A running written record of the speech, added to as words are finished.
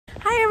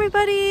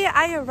everybody,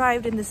 I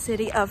arrived in the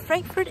city of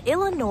Frankfort,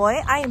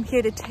 Illinois. I am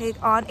here to take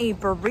on a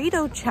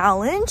burrito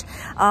challenge.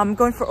 I'm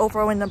going for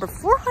overall number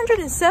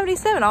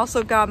 477. I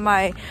also got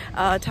my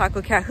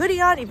Taco Cat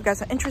hoodie on. If you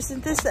guys are interested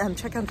in this,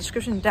 check out the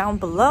description down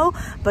below.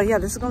 But yeah,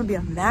 this is going to be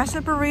a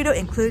massive burrito,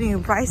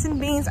 including rice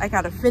and beans. I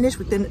got to finish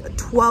within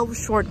 12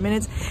 short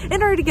minutes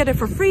in order to get it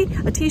for free,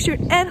 a t-shirt,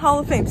 and Hall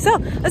of Fame. So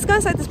let's go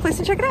inside this place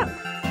and check it out.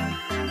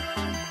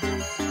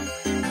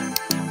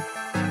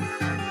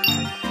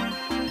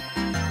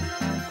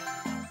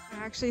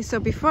 Actually, so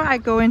before I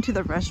go into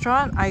the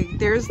restaurant,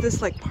 there's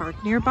this like park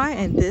nearby,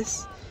 and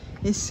this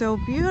is so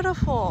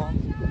beautiful.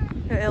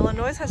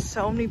 Illinois has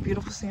so many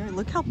beautiful scenery.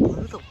 Look how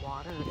blue the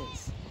water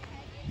is.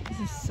 This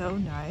is so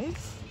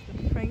nice.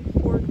 The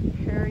Frankfort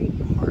Perry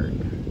Park.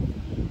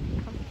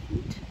 How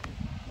cute.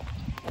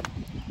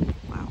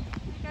 Wow.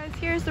 Guys,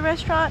 here's the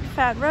restaurant,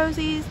 Fat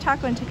Rosie's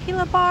Taco and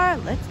Tequila Bar.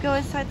 Let's go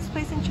inside this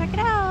place and check it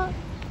out.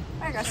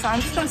 Alright guys, so I'm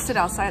just going to sit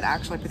outside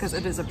actually because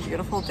it is a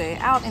beautiful day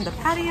out in the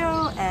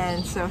patio,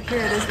 and so here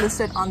it is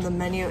listed on the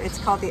menu. It's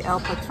called the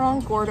El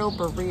Patron Gordo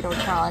Burrito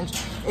Challenge.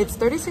 It's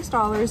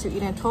 $36, you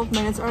eat in 12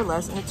 minutes or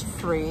less, and it's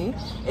free.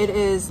 It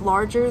is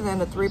larger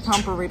than a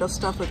 3-pound burrito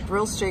stuffed with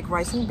grilled steak,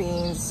 rice and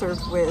beans,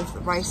 served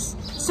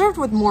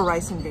with more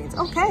rice and beans.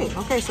 Okay,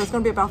 so it's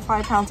going to be about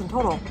 5 pounds in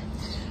total.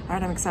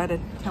 Alright, I'm excited.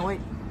 Can't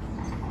wait.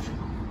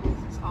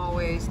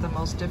 Always the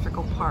most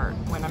difficult part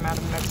when I'm at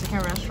a Mexican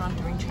restaurant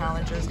doing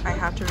challenges. I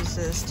have to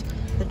resist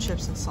the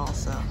chips and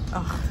salsa.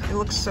 Oh, it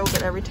looks so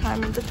good every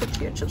time, and the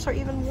tortilla chips are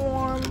even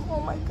warm. Oh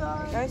my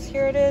god. Guys,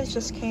 here it is.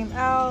 Just came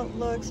out.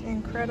 Looks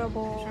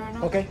incredible.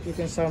 Okay, you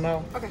can start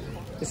now. Okay.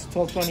 It's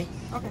 12:20.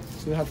 Okay.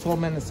 So you have 12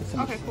 minutes to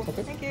finish. Okay, cool.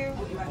 Okay. Thank you.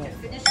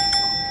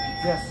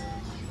 Yes.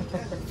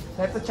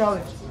 That's the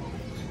challenge.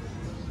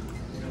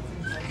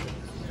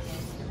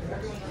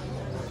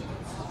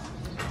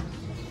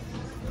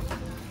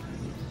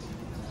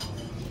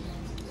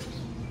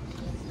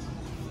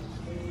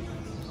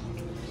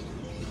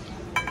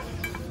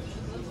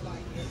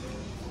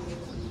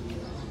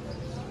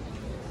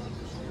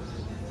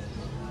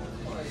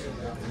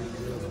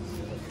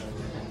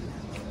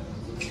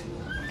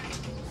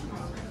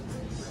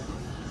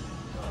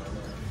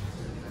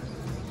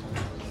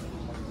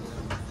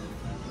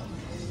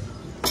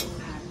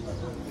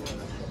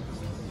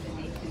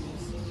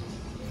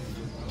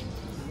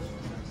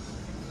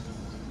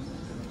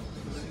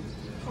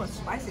 Oh, it's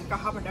spicy. It's got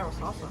habanero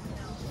salsa.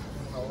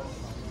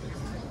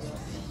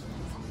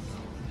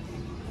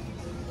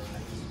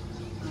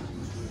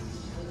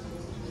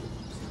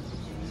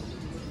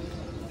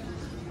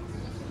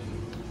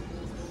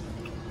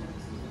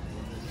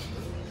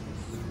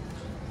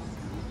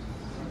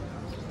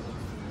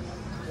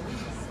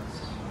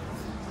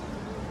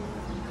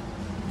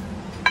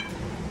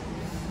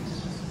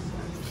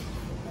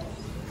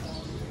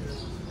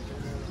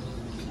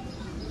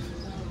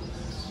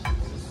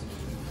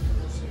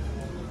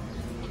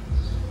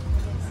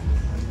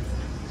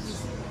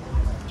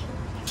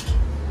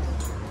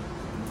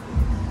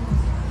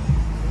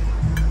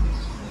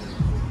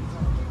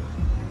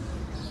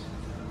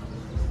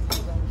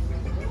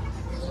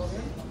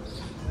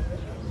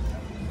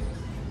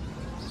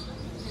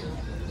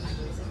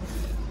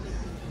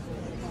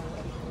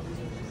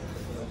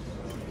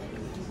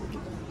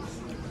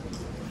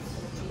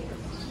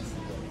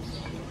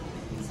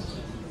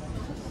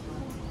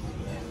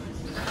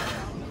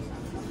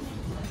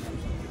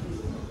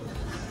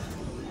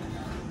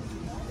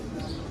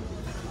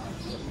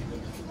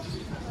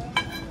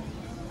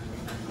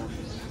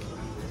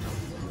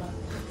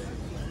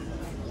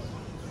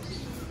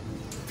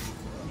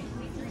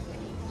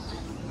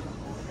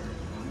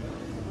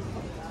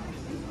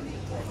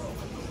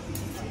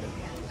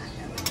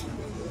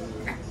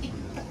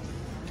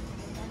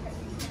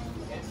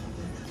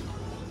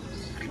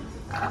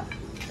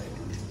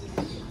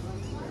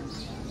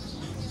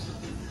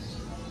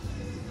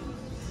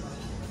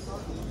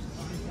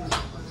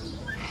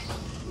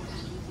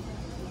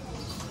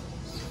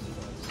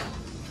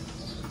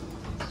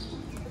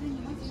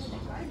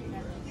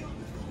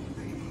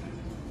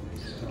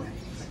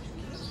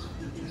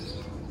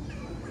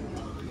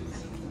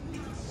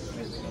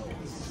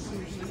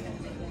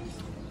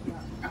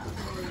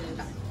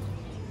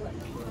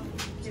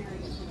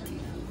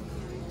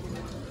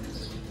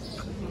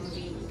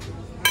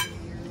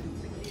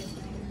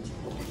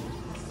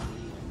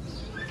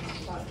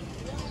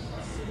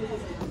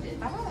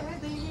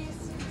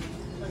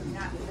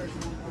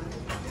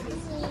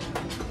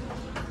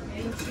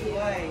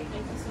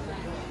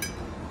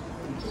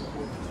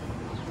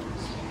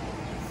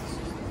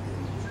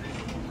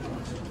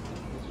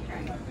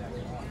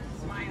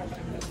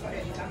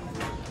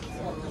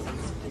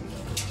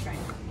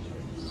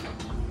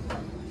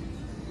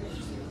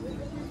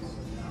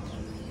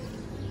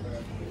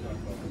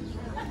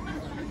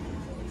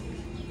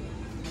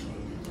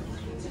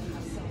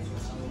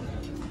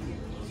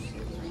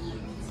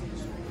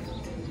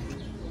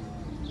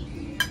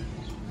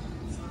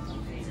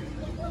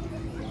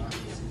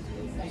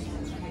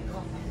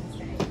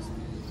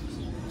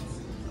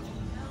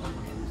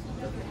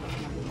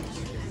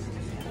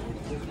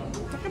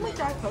 Look at my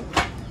Diet Coke.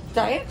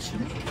 Diet?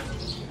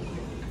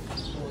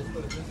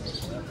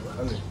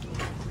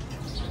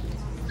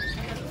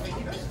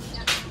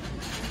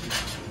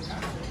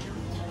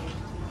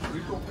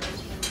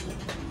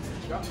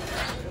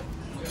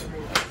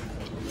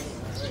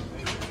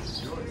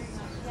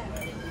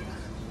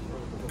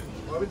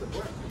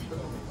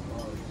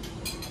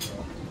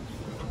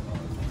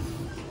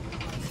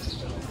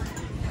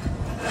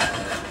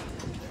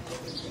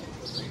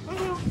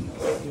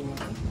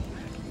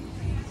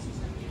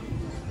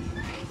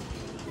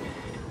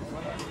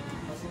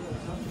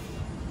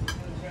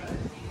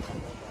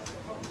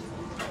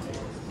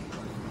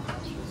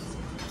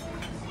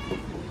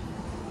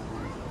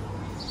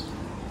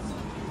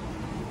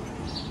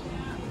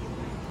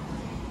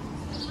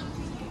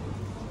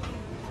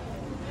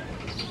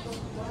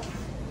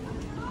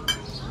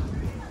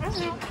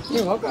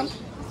 You're welcome.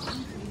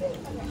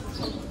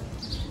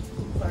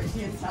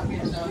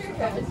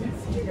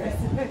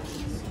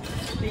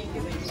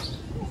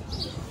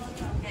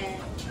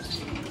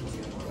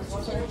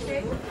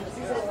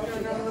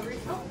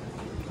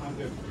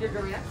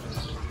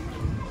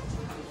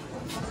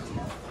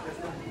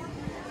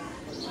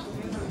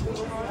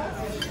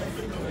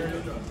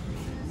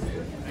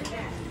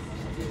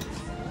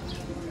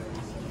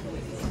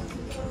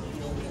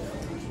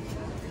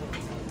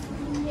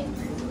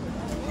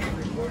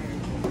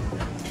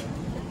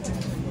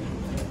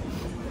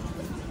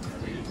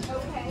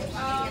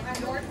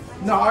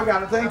 No, I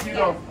got it. Thank you,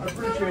 though. I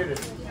appreciate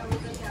it.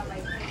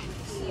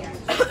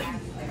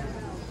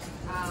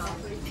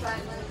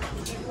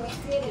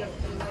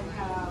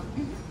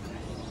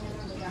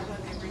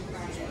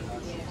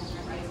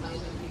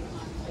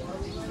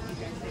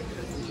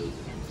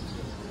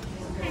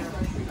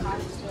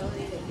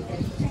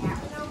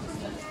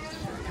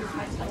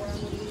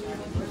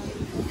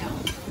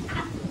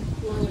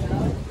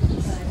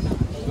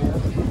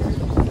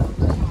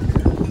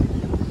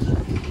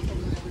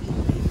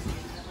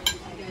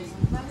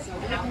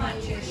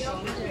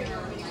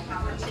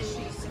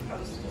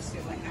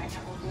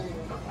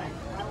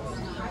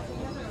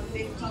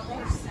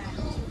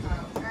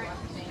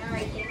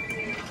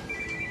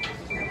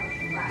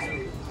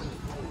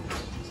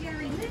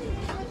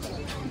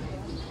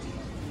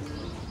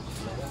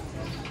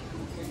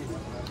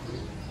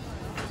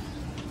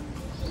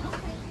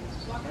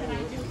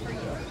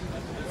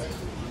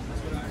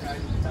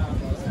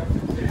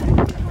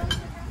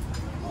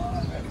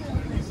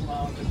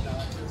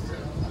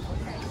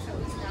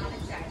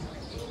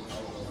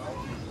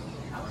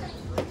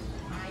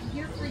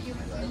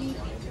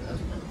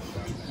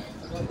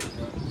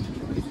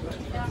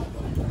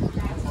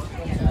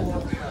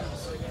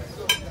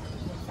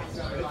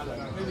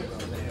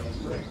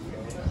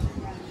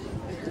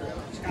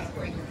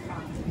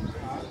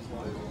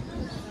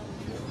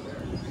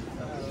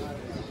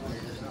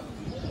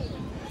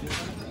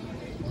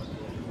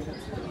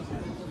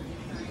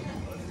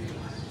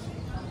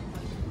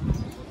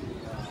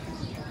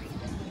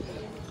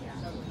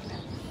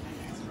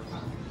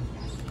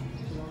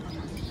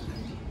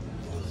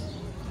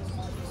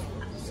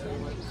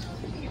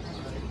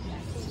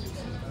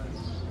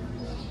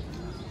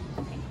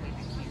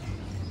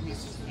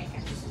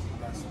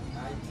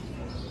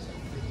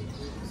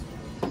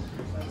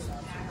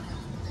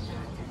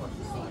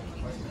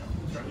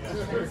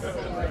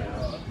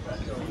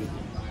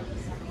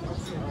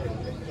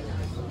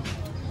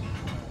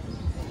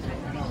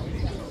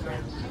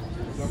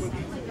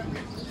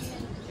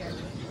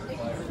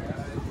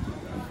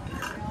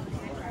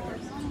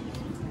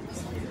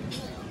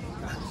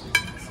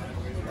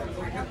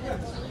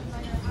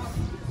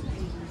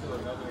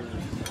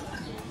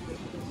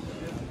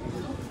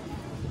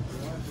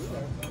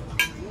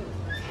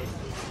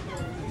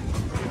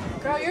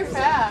 Girl, you're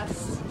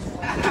fast.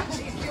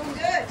 She's doing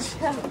good.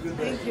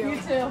 Thank you. You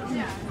too.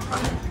 Yeah.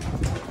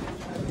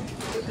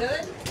 You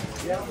good?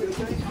 Yeah, good.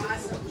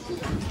 Awesome.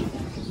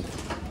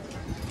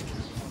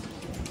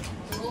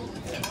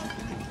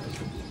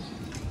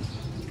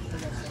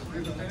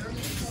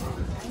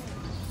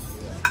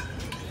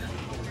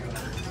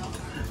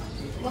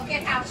 Look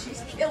at how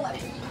she's killing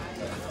it.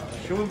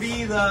 She will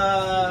be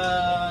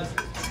the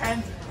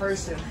 10th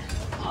person.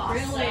 Awesome.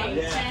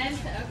 Really? Yeah.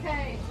 10th?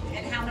 Okay.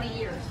 And how many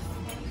years?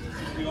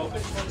 We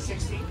opened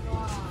 2016.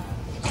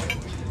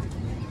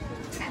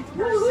 10th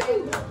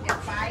person in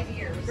 5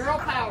 years. Girl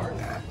power.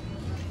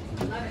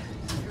 Love it.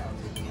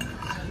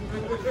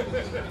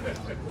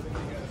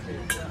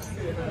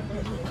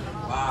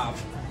 Wow.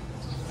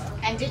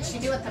 And did she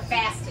do it the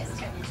fastest?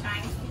 Have you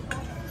timed people?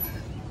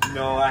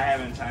 No, I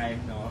haven't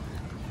timed. No.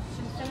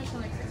 Should finish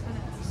in like 6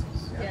 minutes.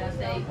 Yeah,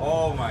 they.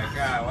 Oh my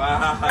God!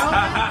 Wow.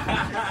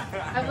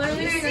 I've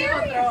literally seen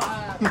people throw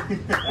up.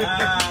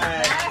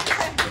 Nice.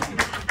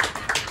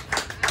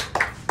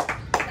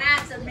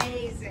 That's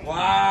amazing.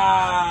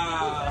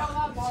 Wow. Throw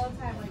up all the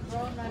time, like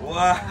grown men.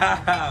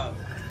 Wow.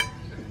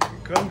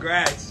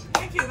 Congrats.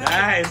 Thank you.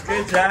 Nice.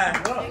 Good job.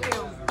 Thank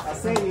you. I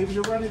say, if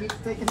you want to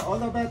take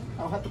all of it,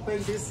 I'll have to pay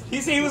this.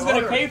 He said he was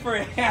gonna pay for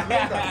it.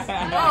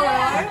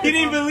 He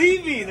didn't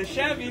believe me. The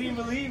chef, he didn't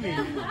believe me.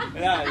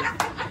 Yeah.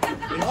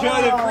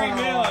 Enjoy the free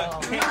meal.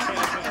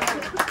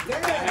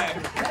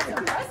 That's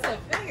impressive.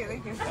 Thank you,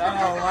 thank you.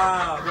 Oh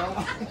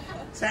wow.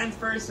 10th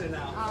person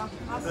now.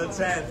 The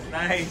 10th.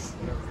 Nice.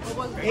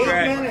 8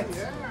 minutes.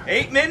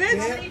 8 minutes?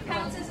 How many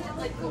pounds is it?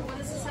 Like, what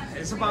is this?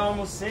 It's about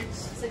almost 6.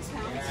 6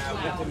 pounds.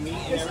 Yeah, with the meat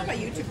and It's on my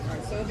everything. YouTube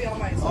card, so it'll be on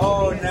my social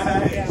Oh, media.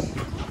 nice. Yeah.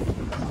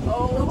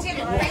 Oh, Did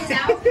it print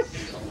out?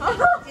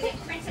 Did it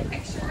print a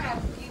picture of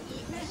you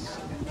eating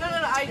it? no.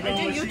 I do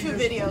YouTube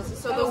videos,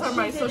 so those are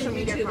my social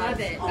media Love cards.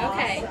 it.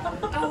 Okay.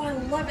 Oh, I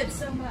love it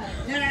so much.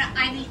 No.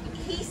 I mean,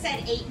 he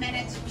said 8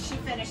 minutes. She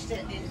finished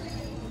it in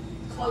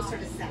closer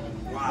to 7.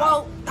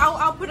 Well,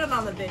 I'll put it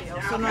on the video.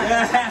 So not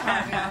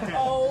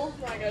Oh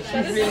my gosh,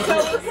 that is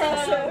so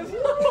impressive.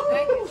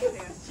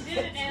 She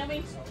did it,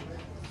 Naomi.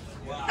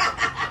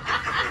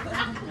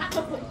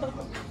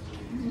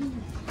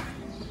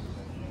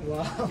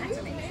 Wow.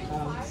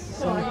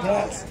 So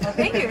that's.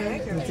 Thank you,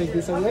 thank you. You take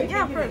this away?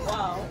 Yeah, first.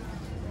 Wow.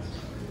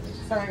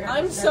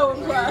 I'm so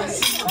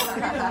impressed.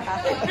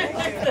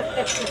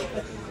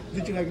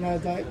 Did you like another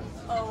diet?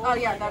 Oh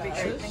yeah, that'd be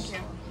great. Thank you.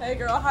 Hey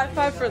girl, high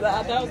five for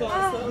that. That was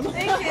awesome.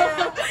 Thank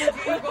you.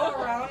 Do you go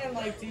around and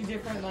like do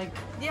different like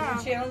Yeah.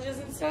 food challenges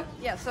and stuff?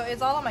 Yeah, so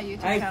it's all on my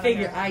YouTube channel. I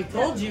figure here. I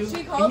told you. She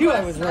I called knew I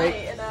last was night right.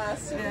 and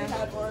asked if we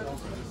had one.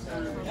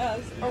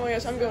 Yes. Oh my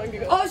gosh, I'm going to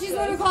go. Oh, she's the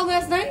one who called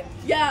last night?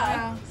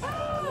 Yeah.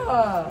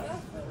 Oh.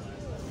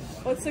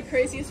 What's the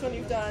craziest one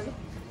you've done?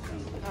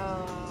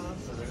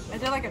 I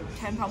did like a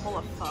 10-pound bowl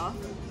of pho.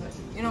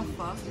 You know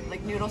pho?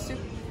 Like noodle soup?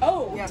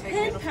 Oh, Yeah, big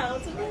 10 noodle.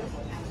 pounds of it?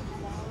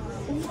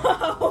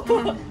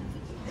 Wow.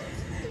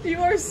 You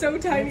are so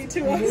tiny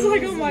too. I was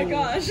like, oh my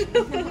gosh.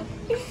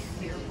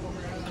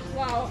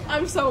 Wow,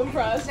 I'm so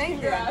impressed.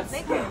 Congrats.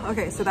 Thank you.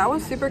 Okay, so that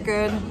was super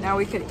good. Now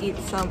we could eat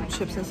some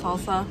chips and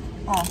salsa.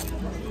 Oh,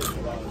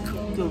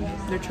 dude,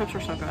 their chips are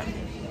so good.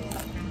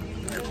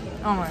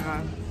 Oh my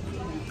god.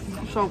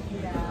 So,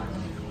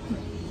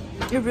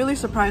 it really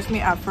surprised me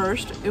at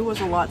first. It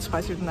was a lot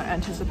spicier than I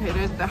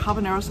anticipated. The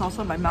habanero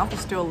salsa, my mouth is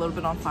still a little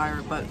bit on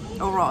fire, but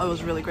overall it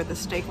was really great. The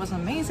steak was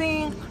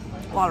amazing.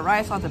 A lot of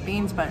rice, lots of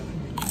beans, but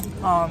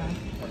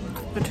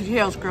the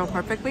tortillas grilled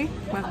perfectly.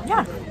 But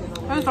yeah,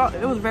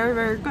 it was very,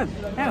 very good.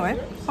 Anyway,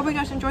 hope you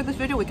guys enjoyed this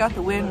video. We got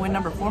the win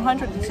number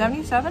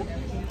 477.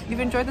 If you've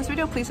enjoyed this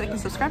video, please like and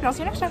subscribe. And I'll see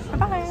you next time.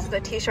 Bye-bye. The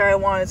t-shirt I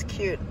want is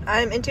cute.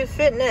 I'm into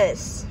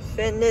fitness.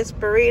 Fitness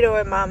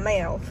burrito in my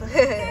mouth.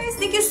 Guys,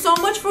 thank you so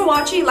much for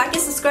watching. Like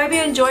and subscribe if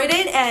you enjoyed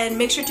it, and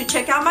make sure to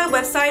check out my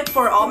website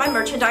for all my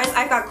merchandise.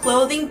 I got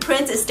clothing,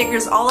 prints, and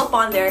stickers all up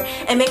on there.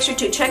 And make sure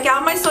to check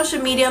out my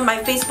social media, my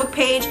Facebook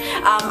page.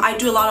 I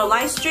do a lot of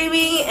live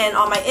streaming, and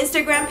on my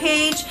Instagram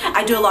page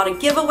I do a lot of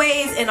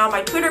giveaways, and on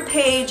my Twitter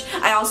page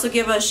I also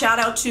give a shout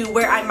out to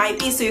where I might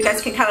be, so you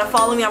guys can kind of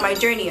follow me on my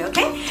journey,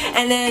 okay?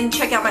 And then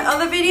check out my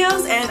other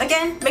videos, and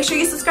again, make sure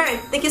you subscribe.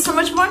 Thank you so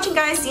much for watching,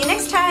 guys. See you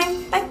next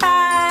time. Bye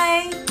bye.